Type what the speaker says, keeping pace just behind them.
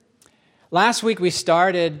Last week we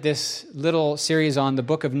started this little series on the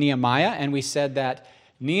book of Nehemiah, and we said that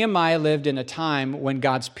Nehemiah lived in a time when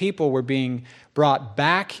God's people were being brought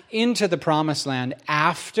back into the promised land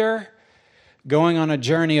after going on a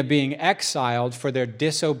journey of being exiled for their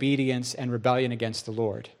disobedience and rebellion against the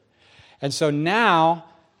Lord. And so now,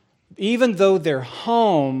 even though they're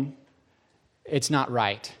home, it's not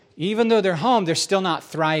right. Even though they're home, they're still not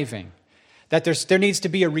thriving. That there needs to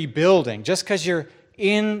be a rebuilding. Just because you're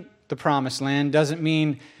in the promised land doesn't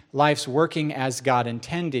mean life's working as God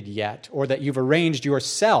intended yet, or that you've arranged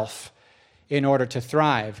yourself in order to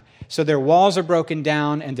thrive. So their walls are broken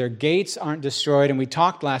down and their gates aren't destroyed. And we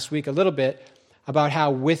talked last week a little bit about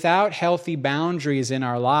how without healthy boundaries in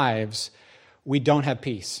our lives, we don't have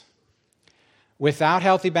peace. Without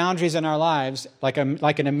healthy boundaries in our lives, like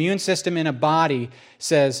an immune system in a body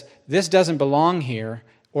says, this doesn't belong here,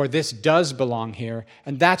 or this does belong here,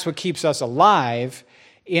 and that's what keeps us alive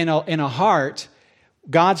in a heart.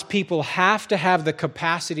 God's people have to have the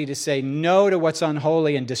capacity to say no to what's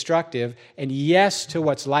unholy and destructive, and yes to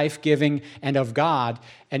what's life-giving and of God,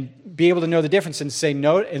 and be able to know the difference and say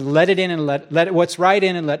no, and let it in, and let what's right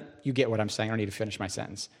in, and let you get what I'm saying. I don't need to finish my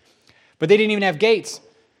sentence. But they didn't even have gates.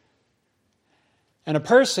 And a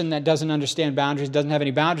person that doesn't understand boundaries, doesn't have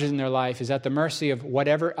any boundaries in their life, is at the mercy of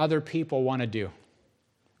whatever other people want to do.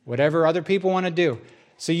 Whatever other people want to do.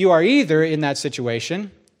 So you are either, in that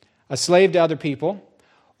situation, a slave to other people,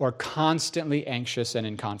 or constantly anxious and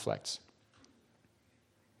in conflicts.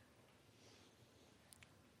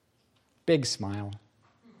 Big smile.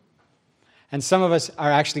 And some of us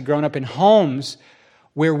are actually grown up in homes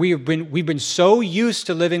where we've been so used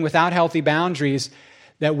to living without healthy boundaries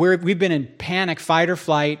that we've been in panic, fight or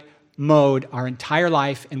flight mode our entire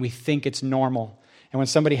life, and we think it's normal. And when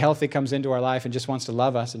somebody healthy comes into our life and just wants to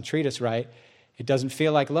love us and treat us right, it doesn't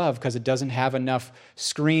feel like love because it doesn't have enough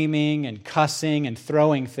screaming and cussing and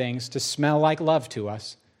throwing things to smell like love to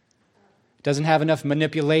us. It doesn't have enough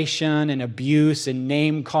manipulation and abuse and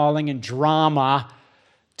name-calling and drama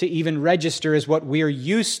to even register as what we're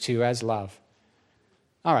used to as love.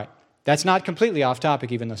 All right, that's not completely off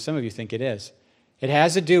topic, even though some of you think it is. It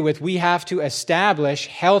has to do with we have to establish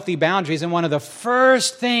healthy boundaries, and one of the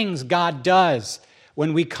first things God does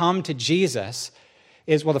when we come to Jesus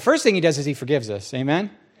is, well, the first thing he does is he forgives us. Amen?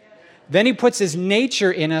 Yeah. Then he puts his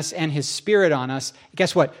nature in us and his spirit on us.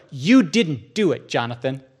 Guess what? You didn't do it,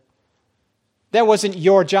 Jonathan. That wasn't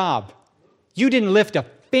your job. You didn't lift a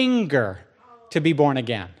finger to be born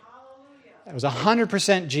again. That was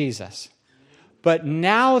 100% Jesus. But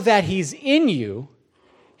now that he's in you,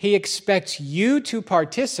 he expects you to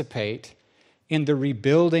participate in the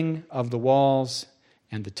rebuilding of the walls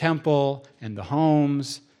and the temple and the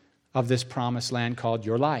homes of this promised land called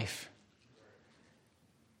your life.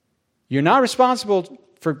 You're not responsible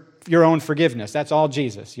for your own forgiveness. That's all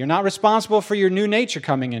Jesus. You're not responsible for your new nature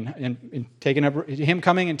coming in and taking up, him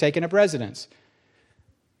coming and taking up residence.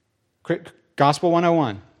 Gospel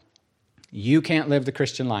 101. You can't live the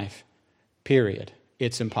Christian life. Period.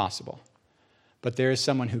 It's impossible. But there is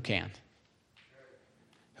someone who can.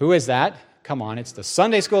 Who is that? Come on, it's the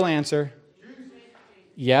Sunday school answer.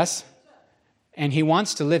 Yes. And he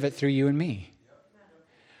wants to live it through you and me.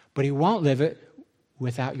 But he won't live it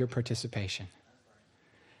without your participation.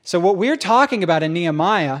 So what we're talking about in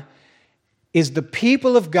Nehemiah is the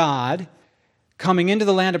people of God coming into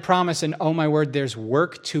the land of promise, and oh my word, there's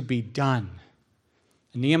work to be done.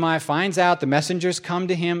 And Nehemiah finds out, the messengers come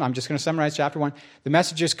to him. I'm just going to summarize chapter 1. The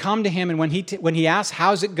messengers come to him, and when he asks,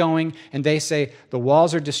 how's it going? And they say, the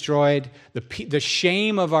walls are destroyed. The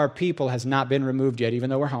shame of our people has not been removed yet, even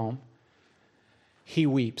though we're home. He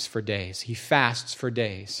weeps for days. He fasts for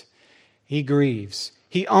days. He grieves.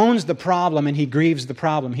 He owns the problem, and he grieves the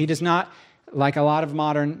problem. He does not, like a lot of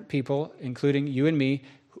modern people, including you and me,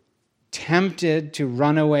 tempted to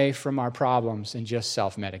run away from our problems and just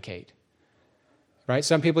self-medicate. Right?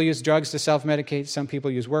 Some people use drugs to self-medicate. Some people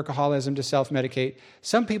use workaholism to self-medicate.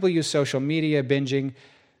 Some people use social media binging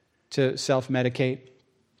to self-medicate.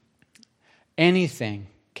 Anything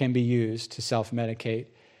can be used to self-medicate.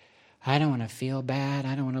 I don't want to feel bad.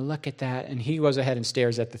 I don't want to look at that. And he goes ahead and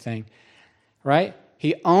stares at the thing. Right?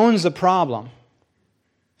 He owns the problem.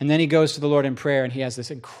 And then he goes to the Lord in prayer, and he has this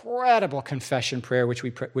incredible confession prayer, which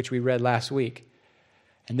we read last week.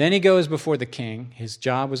 And then he goes before the king. His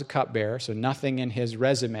job was a cupbearer, so nothing in his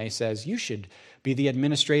resume says, you should be the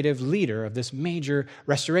administrative leader of this major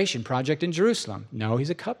restoration project in Jerusalem. No, he's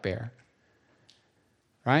a cupbearer.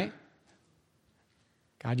 Right?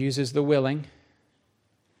 God uses the willing.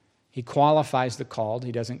 He qualifies the called.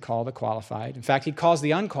 He doesn't call the qualified. In fact, he calls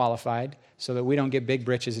the unqualified so that we don't get big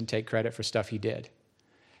britches and take credit for stuff he did.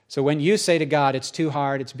 So when you say to God, it's too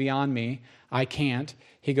hard, it's beyond me, I can't,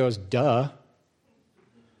 he goes, duh.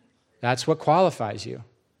 That's what qualifies you.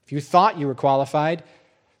 If you thought you were qualified,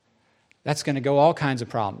 that's going to go all kinds of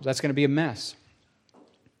problems. That's going to be a mess.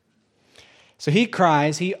 So he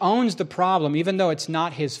cries, he owns the problem, even though it's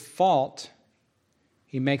not his fault,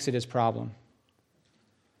 he makes it his problem.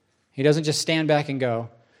 He doesn't just stand back and go,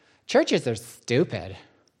 churches are stupid.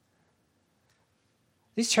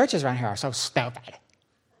 These churches around here are so stupid.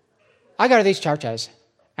 I go to these churches,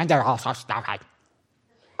 and they're all so stupid.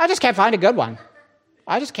 I just can't find a good one.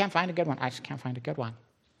 I just can't find a good one.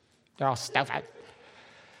 They're all stupid.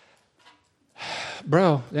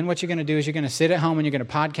 Bro, then what you're going to do is you're going to sit at home and you're going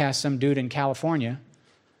to podcast some dude in California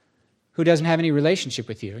who doesn't have any relationship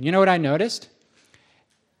with you. And you know what I noticed?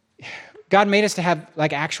 God made us to have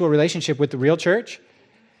like actual relationship with the real church.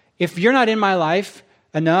 If you're not in my life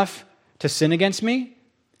enough to sin against me,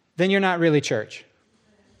 then you're not really church.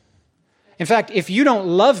 In fact, if you don't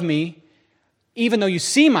love me, even though you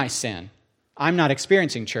see my sin, I'm not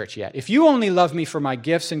experiencing church yet. If you only love me for my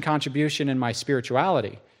gifts and contribution and my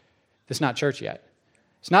spirituality, it's not church yet.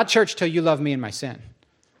 It's not church till you love me in my sin.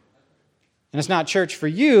 And it's not church for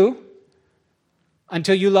you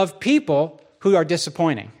until you love people who are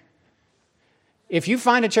disappointing. If you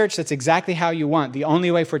find a church that's exactly how you want, the only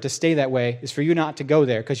way for it to stay that way is for you not to go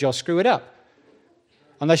there because you'll screw it up.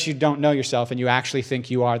 Unless you don't know yourself and you actually think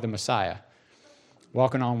you are the Messiah.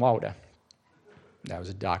 Walking on water. That was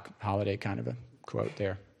a Doc Holliday kind of a quote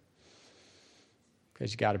there.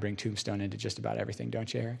 Because you got to bring Tombstone into just about everything,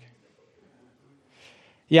 don't you, Eric?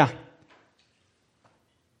 Yeah.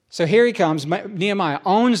 So here he comes. Nehemiah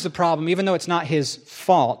owns the problem, even though it's not his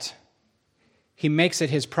fault. He makes it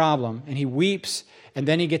his problem, and he weeps, and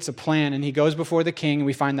then he gets a plan, and he goes before the king, and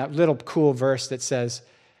we find that little cool verse that says,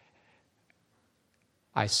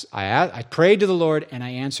 I prayed to the Lord, and I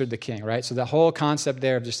answered the king, right? So the whole concept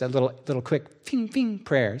there of just that little quick fing, fing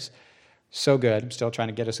prayers, so good. I'm still trying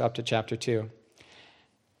to get us up to chapter 2.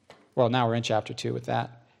 Well, now we're in chapter 2 with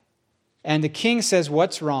that. And the king says,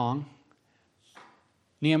 what's wrong?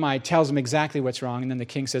 Nehemiah tells him exactly what's wrong, and then the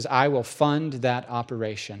king says, I will fund that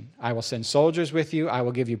operation. I will send soldiers with you. I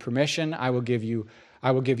will give you permission. I will give you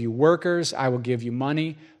workers. I will give you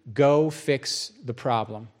money. Go fix the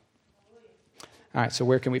problem. All right, so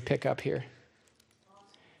where can we pick up here?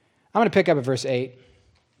 I'm going to pick up at verse 8.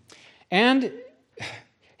 And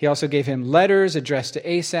he also gave him letters addressed to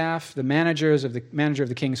Asaph, the manager of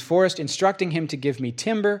the king's forest, instructing him to give me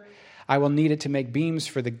timber. I will need it to make beams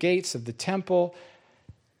for the gates of the temple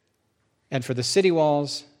and for the city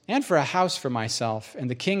walls and for a house for myself. And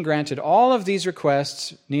the king granted all of these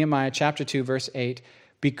requests, Nehemiah chapter 2, verse 8,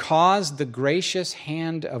 because the gracious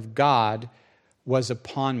hand of God was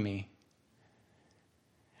upon me.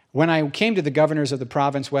 When I came to the governors of the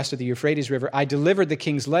province west of the Euphrates River, I delivered the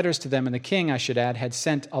king's letters to them, and the king, I should add, had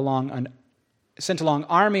sent along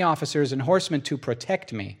army officers and horsemen to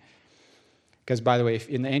protect me. Because, by the way,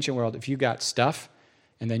 in the ancient world, if you got stuff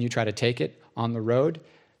and then you try to take it on the road,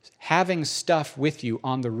 having stuff with you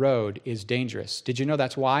on the road is dangerous. Did you know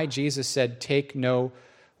that's why Jesus said, take no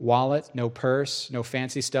wallet, no purse, no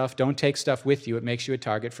fancy stuff. Don't take stuff with you. It makes you a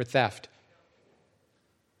target for theft.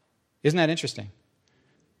 Isn't that interesting?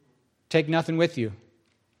 Take nothing with you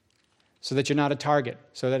so that you're not a target,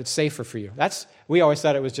 so that it's safer for you. We always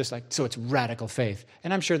thought it was just like, so it's radical faith.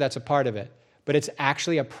 And I'm sure that's a part of it. But it's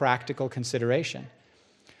actually a practical consideration.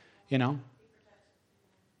 You know?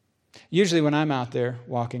 Usually when I'm out there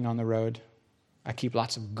walking on the road, I keep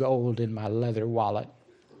lots of gold in my leather wallet.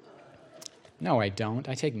 No, I don't.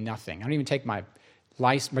 I take nothing. I don't even take my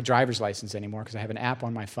driver's license anymore because I have an app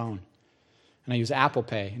on my phone. And I use Apple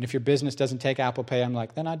Pay. And if your business doesn't take Apple Pay, I'm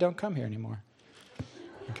like, then I don't come here anymore.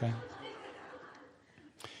 Okay?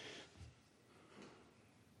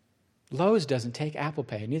 Lowe's doesn't take Apple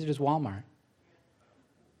Pay. Neither does Walmart.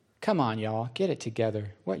 Come on, y'all. Get it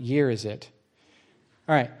together. What year is it?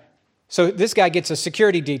 All right. So this guy gets a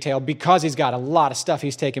security detail because he's got a lot of stuff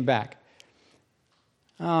he's taken back.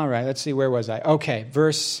 All right. Let's see. Where was I? Okay.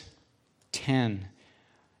 Verse 10.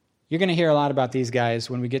 You're going to hear a lot about these guys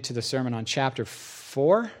when we get to the sermon on chapter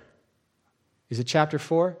 4. Is it chapter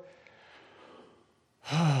 4?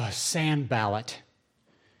 Oh, Sanballat.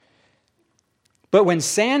 But when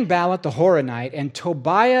Sanballat the Horonite and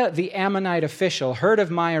Tobiah the Ammonite official heard of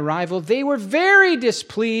my arrival, they were very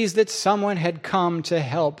displeased that someone had come to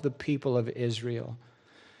help the people of Israel.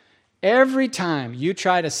 Every time you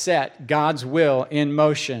try to set God's will in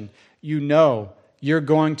motion, you know you're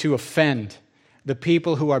going to offend the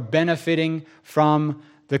people who are benefiting from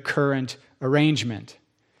the current arrangement.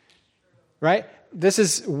 Right? This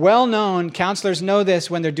is well known. Counselors know this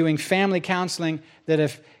when they're doing family counseling, that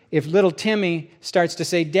if little Timmy starts to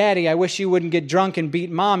say, Daddy, I wish you wouldn't get drunk and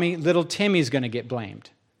beat Mommy, little Timmy's going to get blamed.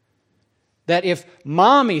 That if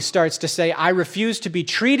Mommy starts to say, I refuse to be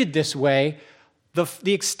treated this way,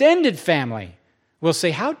 the extended family will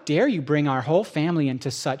say, how dare you bring our whole family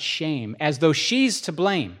into such shame, as though she's to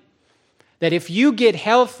blame. That if you get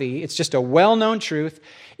healthy, it's just a well-known truth,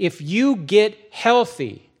 if you get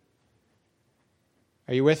healthy,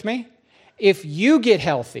 are you with me? If you get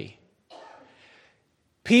healthy,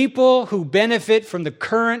 people who benefit from the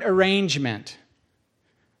current arrangement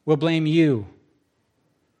will blame you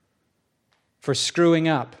for screwing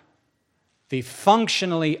up the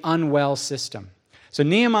functionally unwell system. So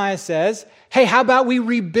Nehemiah says, hey, how about we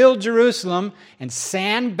rebuild Jerusalem? And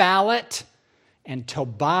Sanballat and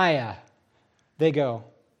Tobiah, they go,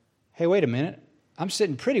 hey, wait a minute. I'm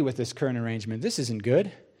sitting pretty with this current arrangement. This isn't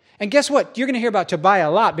good. And guess what? You're going to hear about Tobiah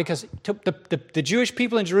a lot, because the Jewish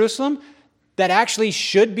people in Jerusalem that actually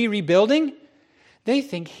should be rebuilding, they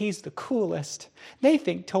think he's the coolest. They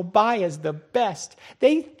think Tobiah's the best.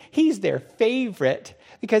 He's their favorite.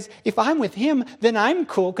 Because if I'm with him, then I'm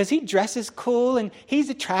cool, because he dresses cool and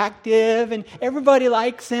he's attractive and everybody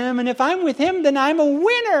likes him. And if I'm with him, then I'm a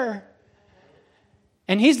winner.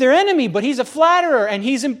 And he's their enemy, but he's a flatterer, and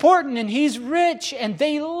he's important, and he's rich, and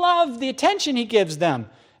they love the attention he gives them.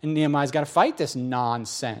 And Nehemiah's got to fight this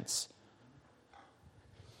nonsense.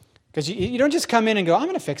 Because you don't just come in and go, I'm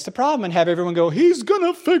going to fix the problem, and have everyone go, he's going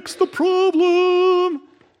to fix the problem.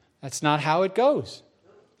 That's not how it goes.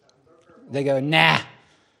 They go, nah,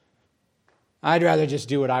 I'd rather just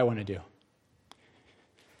do what I want to do.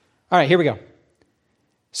 All right, here we go.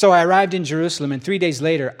 So I arrived in Jerusalem, and 3 days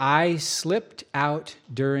later, I slipped out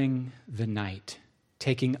during the night,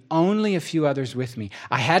 taking only a few others with me.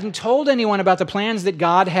 I hadn't told anyone about the plans that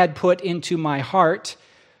God had put into my heart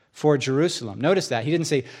for Jerusalem. Notice that. He didn't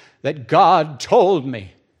say that God told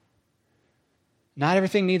me. Not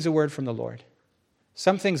everything needs a word from the Lord.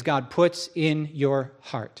 Some things God puts in your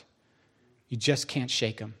heart. You just can't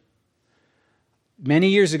shake them. Many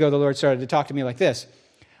years ago, the Lord started to talk to me like this.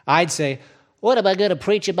 I'd say, what am I going to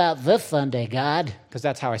preach about this Sunday, God? Because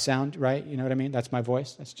that's how I sound, right? You know what I mean? That's my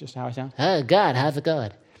voice. That's just how I sound. Oh, God, how's it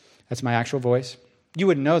going? That's my actual voice. You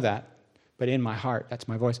wouldn't know that, but in my heart, that's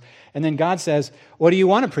my voice. And then God says, what do you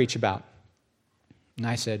want to preach about? And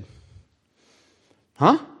I said,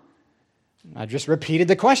 huh? I just repeated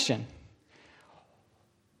the question.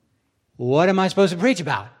 What am I supposed to preach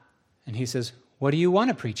about? And he says, what do you want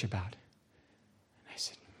to preach about? And I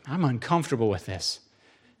said, I'm uncomfortable with this.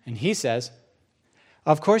 And he says,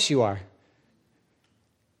 of course you are.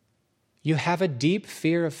 You have a deep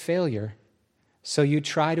fear of failure, so you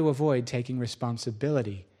try to avoid taking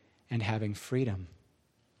responsibility and having freedom.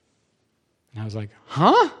 And I was like,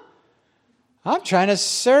 huh? I'm trying to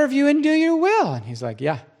serve you and do your will. And he's like,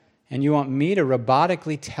 yeah. And you want me to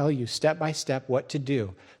robotically tell you step by step what to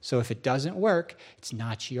do. So if it doesn't work, it's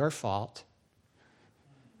not your fault.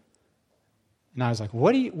 And I was like,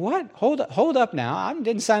 what? Hold up now. I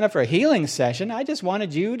didn't sign up for a healing session. I just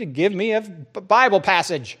wanted you to give me a Bible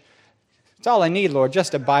passage. That's all I need, Lord,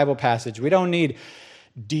 just a Bible passage. We don't need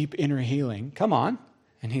deep inner healing. Come on.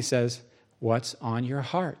 And he says, what's on your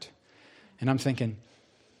heart? And I'm thinking,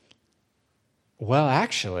 well,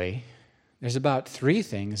 actually, there's about 3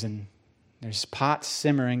 things, and there's pots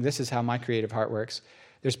simmering. This is how my creative heart works.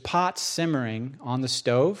 There's pots simmering on the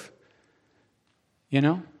stove, you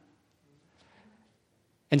know?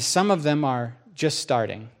 And some of them are just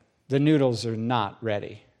starting. The noodles are not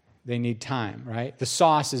ready. They need time, right? The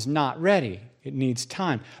sauce is not ready. It needs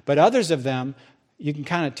time. But others of them, you can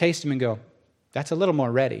kind of taste them and go, that's a little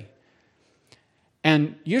more ready.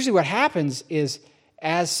 And usually what happens is,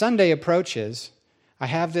 as Sunday approaches, I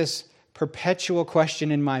have this perpetual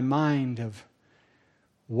question in my mind of,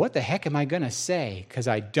 what the heck am I going to say? Because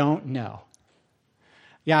I don't know.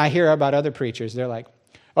 Yeah, I hear about other preachers. They're like,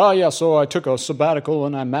 oh, yeah, so I took a sabbatical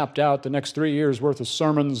and I mapped out the next 3 years worth of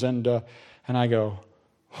sermons. And I go,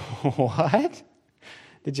 what?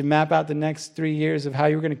 Did you map out the next 3 years of how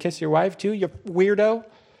you were going to kiss your wife too, you weirdo?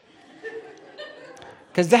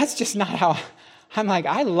 Because that's just not how... I'm like,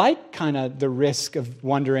 I like kind of the risk of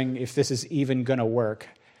wondering if this is even going to work,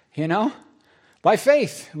 you know? By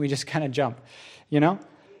faith, we just kind of jump, you know?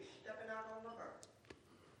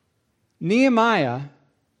 Nehemiah,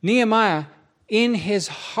 in his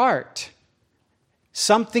heart,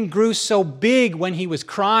 something grew so big when he was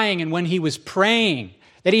crying and when he was praying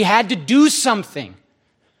that he had to do something.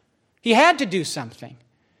 He had to do something.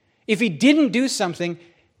 If he didn't do something,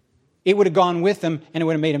 it would have gone with him and it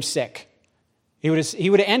would have made him sick. He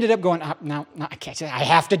would have ended up going, no, I can't say, I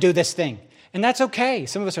have to do this thing. And that's okay.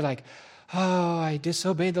 Some of us are like, oh, I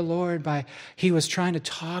disobeyed the Lord he was trying to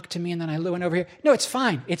talk to me and then I went over here. No, it's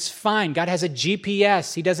fine. It's fine. God has a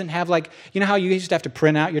GPS. He doesn't have how you used to have to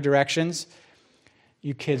print out your directions?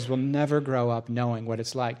 You kids will never grow up knowing what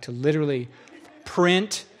it's like to literally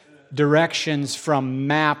print directions from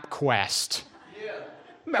MapQuest.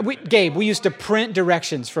 Gabe, we used to print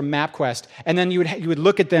directions from MapQuest, and then you would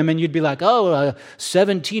look at them and you'd be like,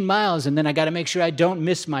 17 miles, and then I got to make sure I don't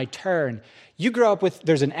miss my turn. You grow up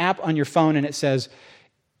there's an app on your phone, and it says,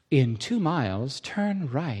 in 2 miles, turn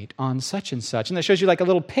right on such and such. And that shows you a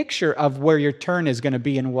little picture of where your turn is going to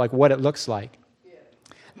be and what it looks like. Yeah.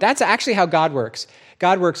 That's actually how God works.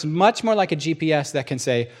 God works much more like a GPS that can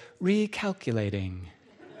say, recalculating.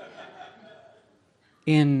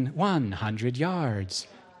 In 100 yards,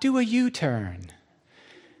 do a U-turn.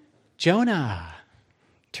 Jonah,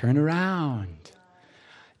 turn around.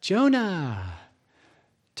 Jonah,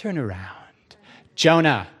 turn around.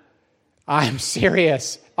 Jonah, I'm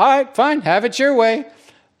serious. All right, fine, have it your way.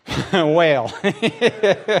 Whale.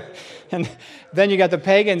 And then you got the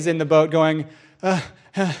pagans in the boat going,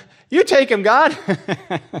 you take him, God.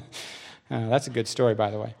 That's a good story, by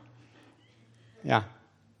the way. Yeah,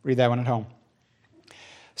 read that one at home.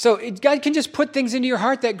 So God can just put things into your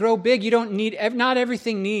heart that grow big. Not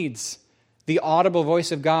everything needs the audible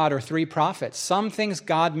voice of God or 3 prophets. Some things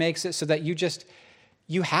God makes it so that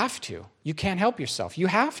you have to. You can't help yourself. You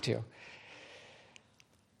have to.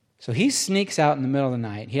 So he sneaks out in the middle of the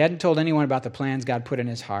night. He hadn't told anyone about the plans God put in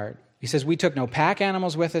his heart. He says, we took no pack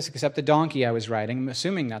animals with us except the donkey I was riding. I'm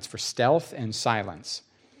assuming that's for stealth and silence.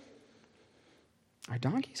 Are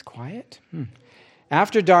donkeys quiet?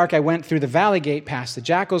 After dark, I went through the valley gate, past the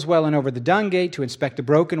jackal's well, and over the dung gate to inspect the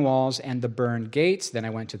broken walls and the burned gates. Then I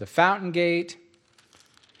went to the fountain gate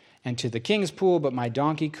and to the king's pool, but my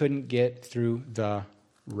donkey couldn't get through the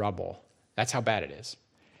rubble. That's how bad it is.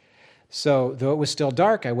 So, though it was still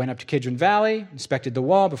dark, I went up to Kidron Valley, inspected the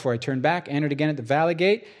wall before I turned back, entered again at the valley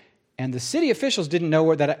gate, and the city officials didn't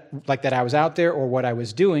know that I was out there or what I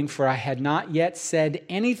was doing, for I had not yet said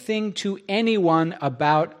anything to anyone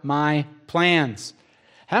about my plans.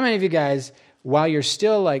 How many of you guys, while you're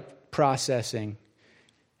still processing,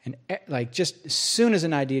 and just as soon as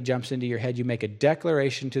an idea jumps into your head, you make a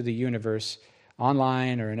declaration to the universe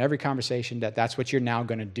online or in every conversation that's what you're now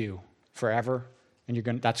going to do forever,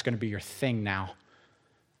 and that's going to be your thing now.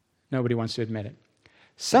 Nobody wants to admit it.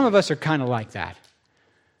 Some of us are kind of like that.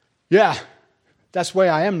 Yeah, that's the way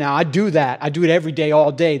I am now. I do that. I do it every day,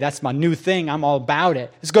 all day. That's my new thing. I'm all about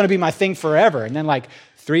it. It's going to be my thing forever. And then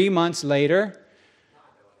 3 months later,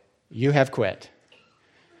 you have quit.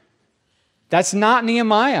 That's not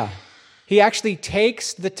Nehemiah. He actually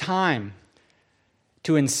takes the time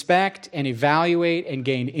to inspect and evaluate and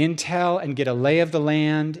gain intel and get a lay of the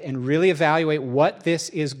land and really evaluate what this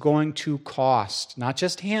is going to cost. Not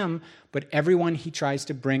just him, but everyone he tries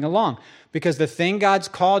to bring along. Because the thing God's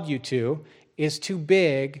called you to is too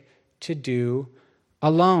big to do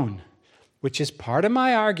alone, which is part of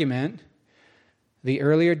my argument. The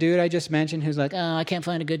earlier dude I just mentioned who's like, I can't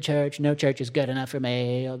find a good church. No church is good enough for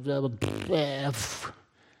me. I'm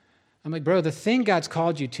like, bro, the thing God's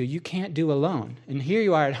called you to, you can't do alone. And here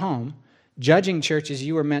you are at home, judging churches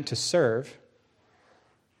you were meant to serve,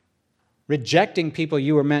 rejecting people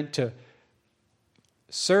you were meant to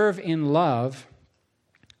serve in love,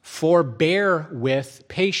 forbear with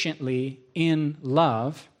patiently in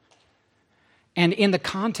love, and in the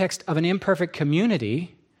context of an imperfect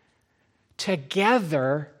community.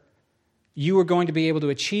 Together, you are going to be able to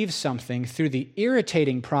achieve something through the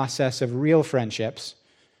irritating process of real friendships,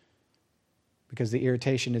 because the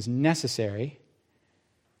irritation is necessary.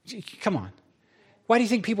 Come on. Why do you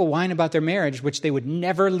think people whine about their marriage, which they would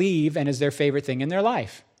never leave and is their favorite thing in their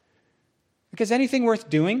life? Because anything worth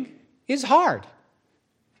doing is hard.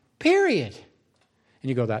 Period. And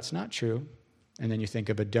you go, that's not true. And then you think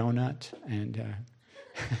of a donut and...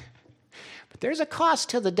 But there's a cost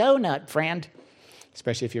to the donut, friend.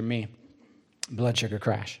 Especially if you're me. Blood sugar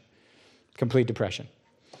crash. Complete depression.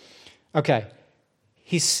 Okay.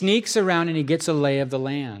 He sneaks around and he gets a lay of the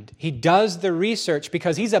land. He does the research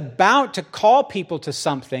because he's about to call people to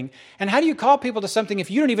something. And how do you call people to something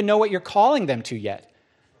if you don't even know what you're calling them to yet?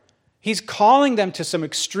 He's calling them to some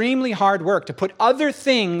extremely hard work, to put other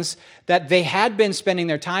things that they had been spending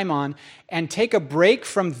their time on and take a break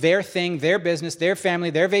from their thing, their business, their family,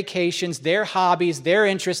 their vacations, their hobbies, their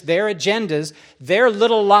interests, their agendas, their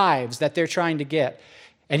little lives that they're trying to get.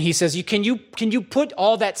 And he says, can you put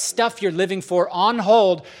all that stuff you're living for on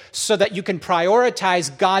hold so that you can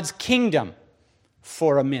prioritize God's kingdom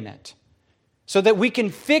for a minute? so that we can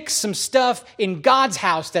fix some stuff in God's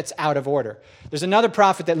house that's out of order. There's another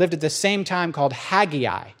prophet that lived at the same time called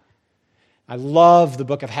Haggai. I love the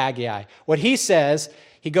book of Haggai. What he says,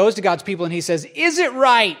 he goes to God's people and he says, is it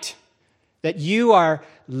right that you are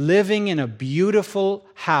living in a beautiful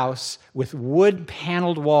house with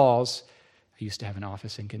wood-paneled walls? I used to have an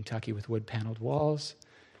office in Kentucky with wood-paneled walls,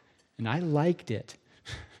 and I liked it.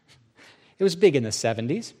 It was big in the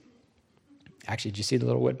 70s. Actually, did you see the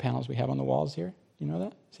little wood panels we have on the walls here? You know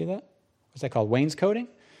that? See that? What's that called? Wainscoting?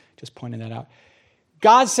 Just pointing that out.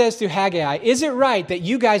 God says through Haggai, is it right that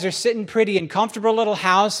you guys are sitting pretty in comfortable little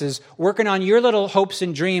houses, working on your little hopes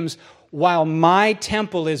and dreams, while my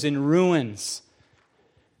temple is in ruins?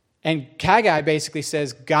 And Haggai basically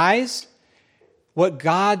says, guys, what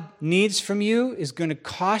God needs from you is going to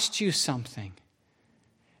cost you something.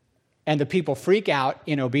 And the people freak out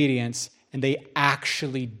in obedience, and they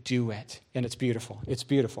actually do it. And it's beautiful. It's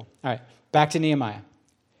beautiful. All right, back to Nehemiah.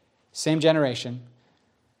 Same generation.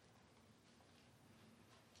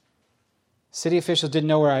 City officials didn't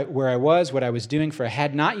know where I was, what I was doing, for I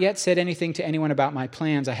had not yet said anything to anyone about my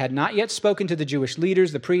plans. I had not yet spoken to the Jewish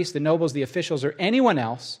leaders, the priests, the nobles, the officials, or anyone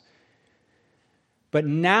else. But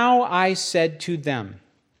now I said to them,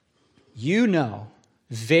 you know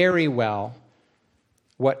very well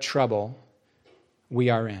what trouble we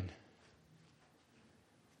are in.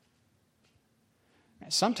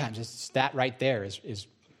 Sometimes it's that right there is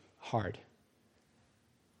hard.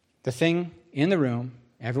 The thing in the room,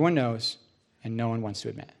 everyone knows, and no one wants to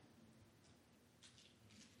admit.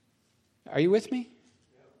 Are you with me?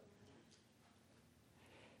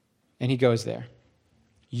 And he goes there.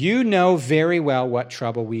 You know very well what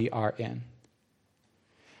trouble we are in.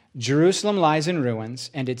 Jerusalem lies in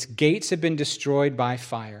ruins, and its gates have been destroyed by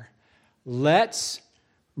fire. Let's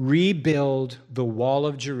rebuild the wall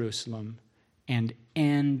of Jerusalem and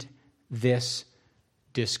end this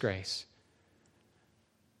disgrace.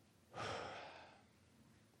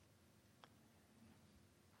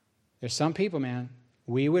 There's some people, man,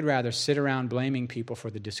 we would rather sit around blaming people for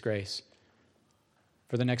the disgrace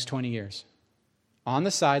for the next 20 years. On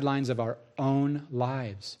the sidelines of our own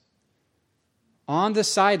lives. On the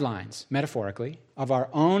sidelines, metaphorically, of our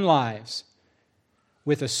own lives,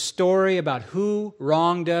 with a story about who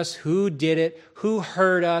wronged us, who did it, who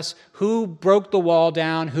hurt us, who broke the wall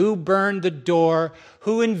down, who burned the door,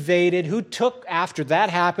 who invaded, who took after that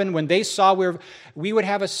happened. When they saw we would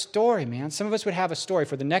have a story, man. Some of us would have a story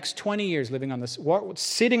for the next 20 years living on this,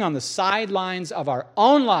 sitting on the sidelines of our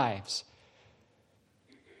own lives.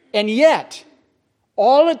 And yet,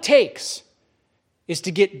 all it takes is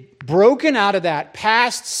to get broken out of that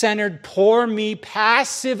past-centered, poor me,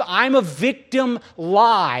 passive, I'm a victim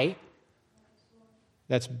lie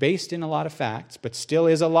that's based in a lot of facts, but still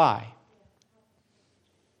is a lie.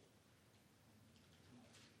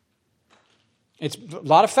 A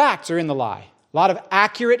lot of facts are in the lie. A lot of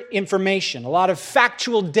accurate information, a lot of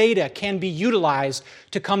factual data can be utilized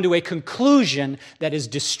to come to a conclusion that is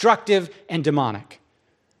destructive and demonic.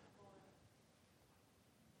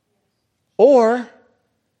 Or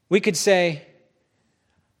we could say,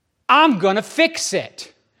 I'm going to fix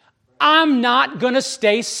it. I'm not going to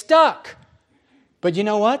stay stuck. But you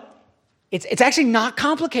know what? It's actually not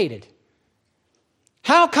complicated.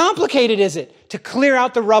 How complicated is it to clear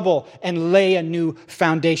out the rubble and lay a new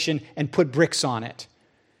foundation and put bricks on it?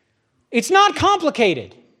 It's not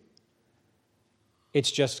complicated. It's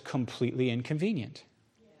just completely inconvenient.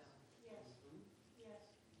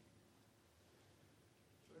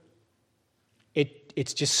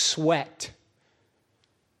 It's just sweat.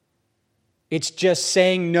 It's just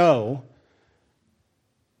saying no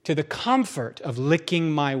to the comfort of licking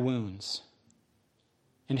my wounds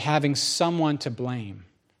and having someone to blame.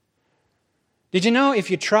 Did you know if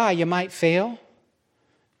you try, you might fail?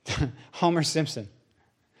 Homer Simpson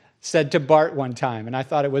said to Bart one time, and I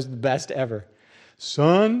thought it was the best ever,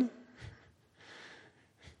 son,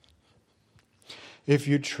 if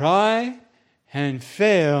you try and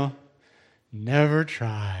fail, never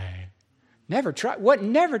try. Never try? What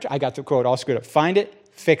never try? I got the quote all screwed up. Find it,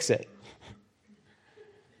 fix it.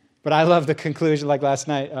 But I love the conclusion, like last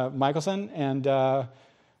night, Michelson and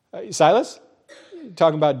Silas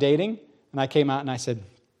talking about dating. And I came out and I said,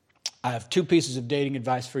 I have 2 pieces of dating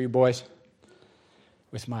advice for you boys.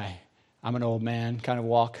 With my, I'm an old man kind of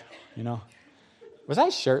walk, you know. Was I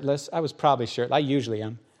shirtless? I was probably shirtless. I usually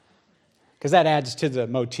am. Because that adds to the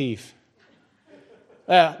motif.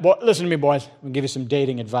 Listen to me, boys. I'm going to give you some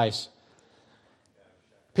dating advice.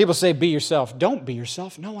 People say, be yourself. Don't be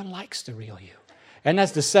yourself. No one likes the real you. And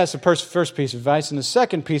that's the first piece of advice. And the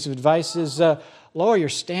second piece of advice is lower your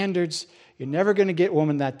standards. You're never going to get a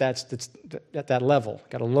woman that's at that level.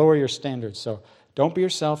 Got to lower your standards. So don't be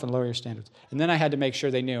yourself and lower your standards. And then I had to make sure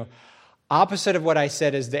they knew. Opposite of what I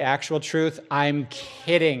said is the actual truth. I'm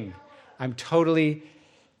kidding. I'm totally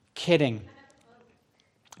kidding.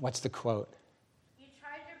 What's the quote? You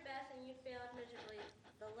tried your best and you failed miserably.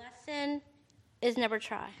 The lesson is never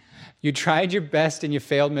try. You tried your best and you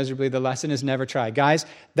failed miserably. The lesson is never try. Guys,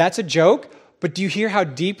 that's a joke, but do you hear how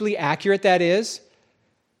deeply accurate that is?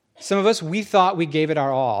 Some of us, we thought we gave it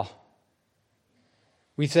our all.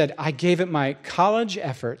 We said, I gave it my college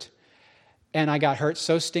effort, and I got hurt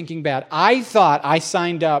so stinking bad. I thought I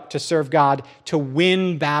signed up to serve God to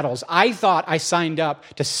win battles. I thought I signed up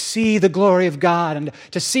to see the glory of God and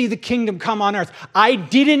to see the kingdom come on earth. I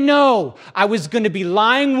didn't know I was going to be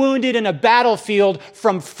lying wounded in a battlefield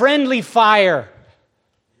from friendly fire.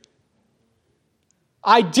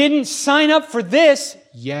 I didn't sign up for this.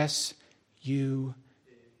 Yes, you.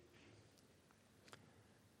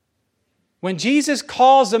 When Jesus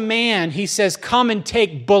calls a man, he says, come and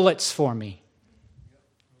take bullets for me.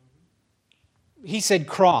 He said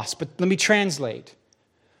cross, but let me translate.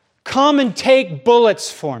 Come and take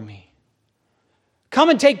bullets for me. Come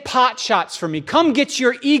and take pot shots for me. Come get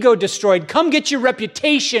your ego destroyed. Come get your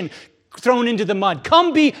reputation thrown into the mud.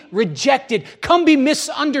 Come be rejected. Come be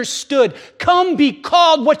misunderstood. Come be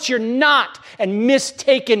called what you're not and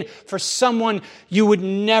mistaken for someone you would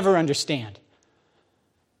never understand.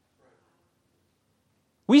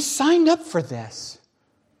 We signed up for this.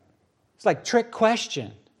 It's like trick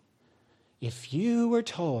question. If you were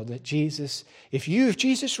told that if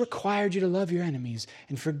Jesus required you to love your enemies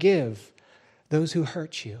and forgive those who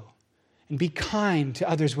hurt you and be kind to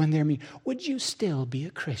others when they're mean, would you still be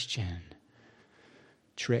a Christian?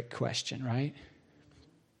 Trick question, right?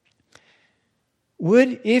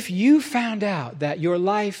 If you found out that your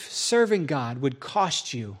life serving God would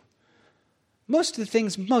cost you most of the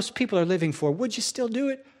things most people are living for, would you still do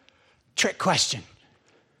it? Trick question.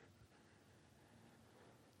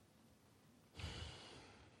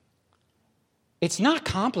 It's not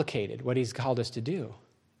complicated what he's called us to do.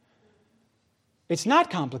 It's not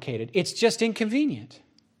complicated. It's just inconvenient.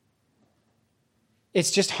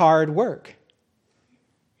 It's just hard work.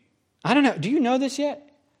 I don't know. Do you know this yet?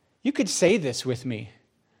 You could say this with me.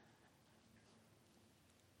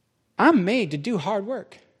 I'm made to do hard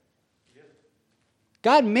work.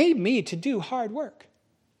 God made me to do hard work.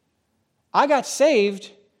 I got saved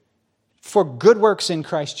for good works in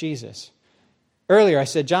Christ Jesus. Earlier I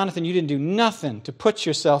said, Jonathan, you didn't do nothing to put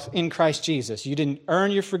yourself in Christ Jesus. You didn't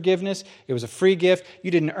earn your forgiveness. It was a free gift.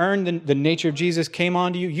 You didn't earn the nature of Jesus came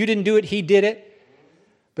onto you. You didn't do it. He did it.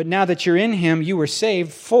 But now that you're in Him, you were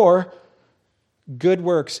saved for good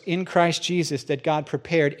works in Christ Jesus that God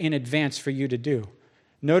prepared in advance for you to do.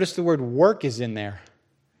 Notice the word work is in there.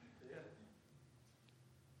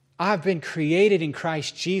 I've been created in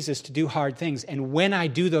Christ Jesus to do hard things. And when I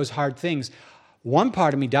do those hard things, one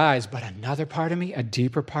part of me dies, but another part of me, a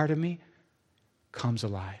deeper part of me, comes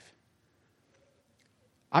alive.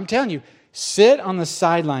 I'm telling you, sit on the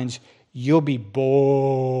sidelines, you'll be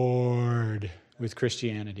bored with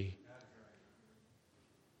Christianity.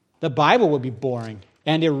 The Bible will be boring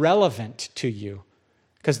and irrelevant to you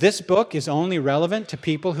because this book is only relevant to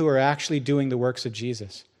people who are actually doing the works of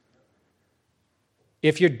Jesus.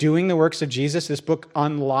 If you're doing the works of Jesus, this book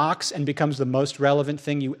unlocks and becomes the most relevant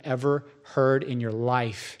thing you ever heard in your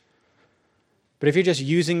life. But if you're just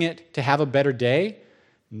using it to have a better day,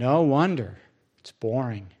 no wonder it's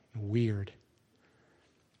boring and weird.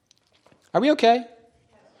 Are we okay?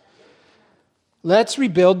 Let's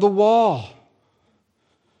rebuild the wall.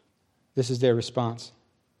 This is their response.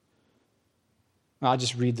 I'll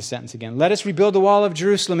just read the sentence again. Let us rebuild the wall of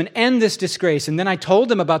Jerusalem and end this disgrace. And then I told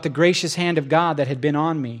them about the gracious hand of God that had been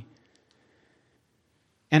on me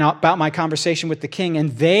and about my conversation with the king.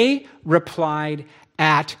 And they replied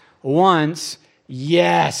at once,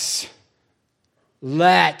 yes,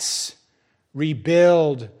 let's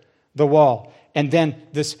rebuild the wall. And then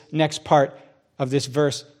this next part of this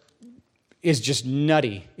verse is just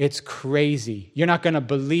nutty. It's crazy. You're not going to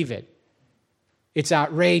believe it. It's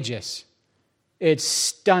outrageous. It's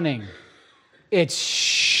stunning. It's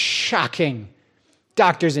shocking.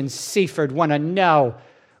 Doctors in Seaford want to know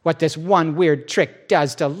what this one weird trick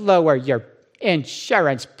does to lower your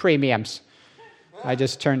insurance premiums. I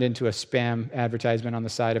just turned into a spam advertisement on the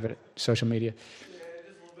side of it, social media.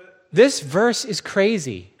 This verse is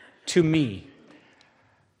crazy to me.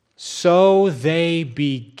 So they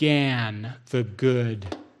began the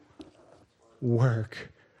good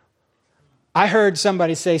work. I heard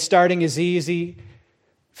somebody say starting is easy,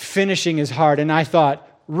 finishing is hard, and I thought,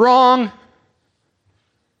 wrong.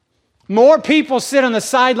 More people sit on the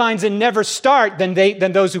sidelines and never start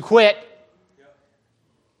than those who quit.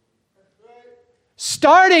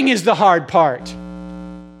 Starting is the hard part.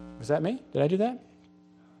 Was that me? Did I do that?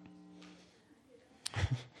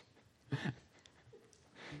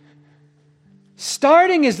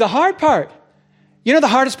 Starting is the hard part. You know the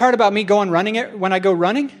hardest part about me going running when I go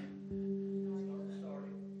running?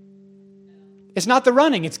 It's not the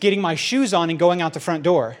running, it's getting my shoes on and going out the front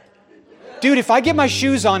door. Dude, if I get my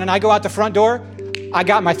shoes on and I go out the front door, I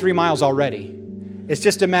got my 3 miles already. It's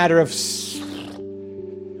just a matter of...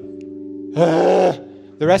 the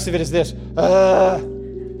rest of it is this. But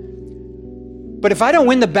if I don't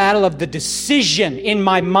win the battle of the decision in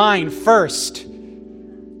my mind first,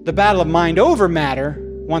 the battle of mind over matter,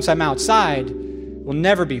 once I'm outside, will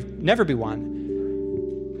never be won.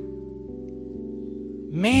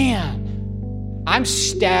 Man, I'm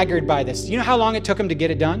staggered by this. You know how long it took him to get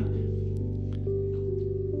it done?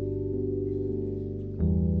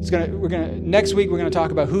 Next week we're going to talk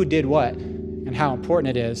about who did what and how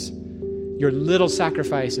important it is. Your little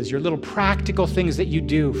sacrifices, your little practical things that you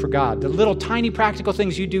do for God. The little tiny practical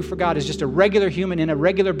things you do for God as just a regular human in a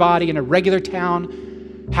regular body in a regular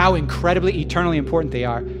town. How incredibly, eternally important they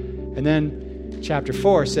are. And then chapter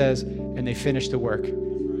 4 says, and they finished the work.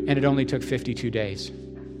 And it only took 52 days.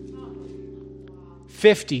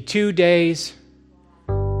 52 days.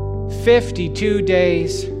 52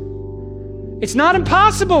 days. It's not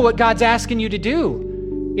impossible what God's asking you to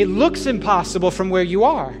do. It looks impossible from where you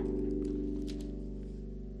are.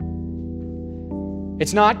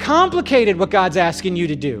 It's not complicated what God's asking you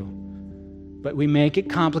to do. But we make it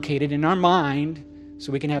complicated in our mind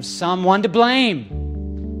so we can have someone to blame.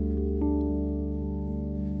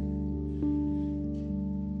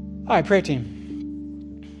 All right, prayer team.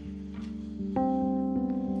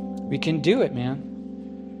 We can do it, man.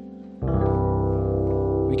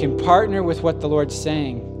 We can partner with what the Lord's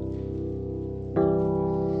saying.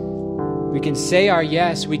 We can say our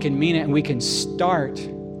yes, we can mean it, and we can start.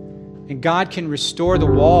 And God can restore the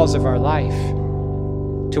walls of our life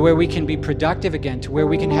to where we can be productive again, to where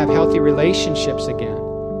we can have healthy relationships again,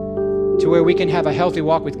 to where we can have a healthy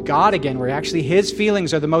walk with God again, where actually His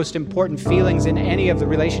feelings are the most important feelings in any of the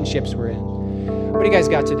relationships we're in. What do you guys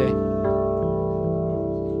got today?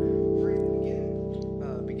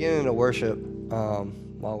 Beginning of worship,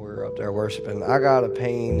 while we were up there worshiping, I got a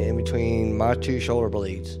pain in between my 2 shoulder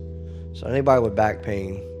blades. So anybody with back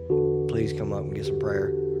pain, please come up and get some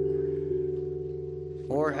prayer.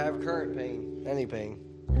 Or have current pain, any pain.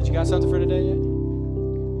 Did you got something for today yet?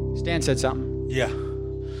 Stan said something. Yeah.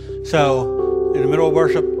 So, in the middle of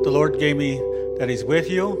worship, the Lord gave me that He's with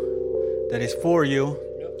you, that He's for you,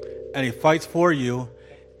 and He fights for you.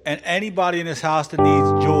 And anybody in this house that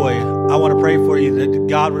needs joy, I want to pray for you that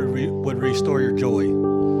God would restore your joy.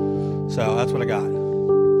 So, that's what I got.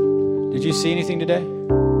 Did you see anything today?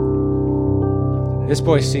 This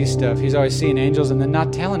boy sees stuff. He's always seeing angels and then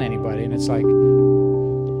not telling anybody. And it's like,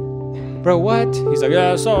 bro, what? He's like,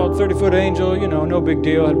 yeah, I saw a 30-foot angel, no big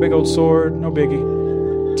deal. Had a big old sword, no biggie.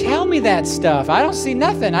 Tell me that stuff. I don't see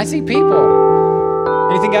nothing. I see people.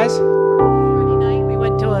 Anything, guys? Friday night, we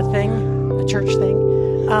went to a church thing,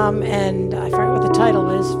 and I forget what the title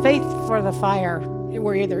is, Faith for the Fire.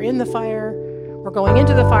 We're either in the fire, we're going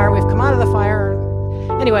into the fire, we've come out of the fire.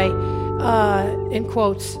 Anyway, in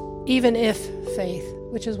quotes, even if faith,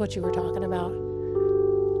 which is what you were talking about.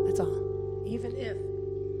 That's all. Even if.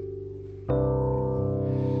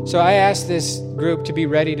 So I asked this group to be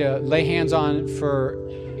ready to lay hands on for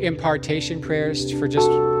impartation prayers, for just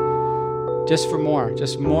for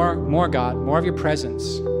more God, more of your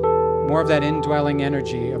presence, more of that indwelling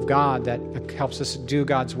energy of God that helps us do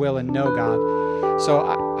God's will and know God. So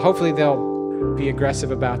hopefully they'll be aggressive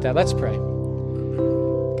about that. Let's pray.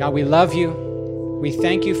 God, we love you. We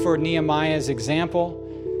thank you for Nehemiah's example.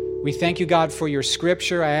 We thank you, God, for your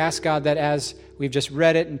scripture. I ask, God, that as we've just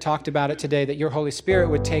read it and talked about it today, that your Holy Spirit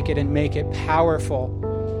would take it and make it powerful.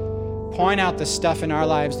 Point out the stuff in our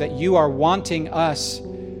lives that you are wanting us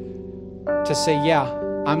to say, yeah,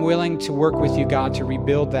 I'm willing to work with you, God, to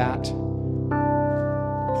rebuild that.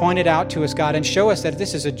 Point it out to us, God, and show us that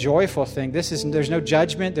this is a joyful thing. There's no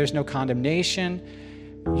judgment. There's no condemnation.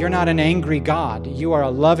 You're not an angry God. You are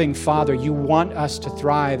a loving Father. You want us to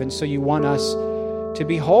thrive, and so you want us to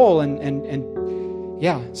be whole. And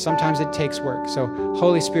yeah, sometimes it takes work. So,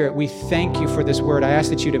 Holy Spirit, we thank you for this word. I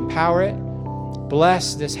ask that you'd empower it.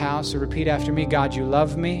 Bless this house. So repeat after me. God, you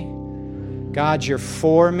love me. God, you're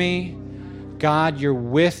for me. God, you're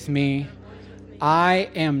with me.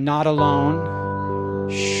 I am not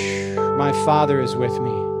alone. Shh, my Father is with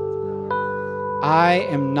me. I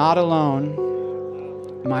am not alone.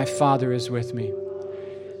 My Father is with me.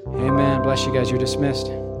 Amen. Bless you guys. You're dismissed.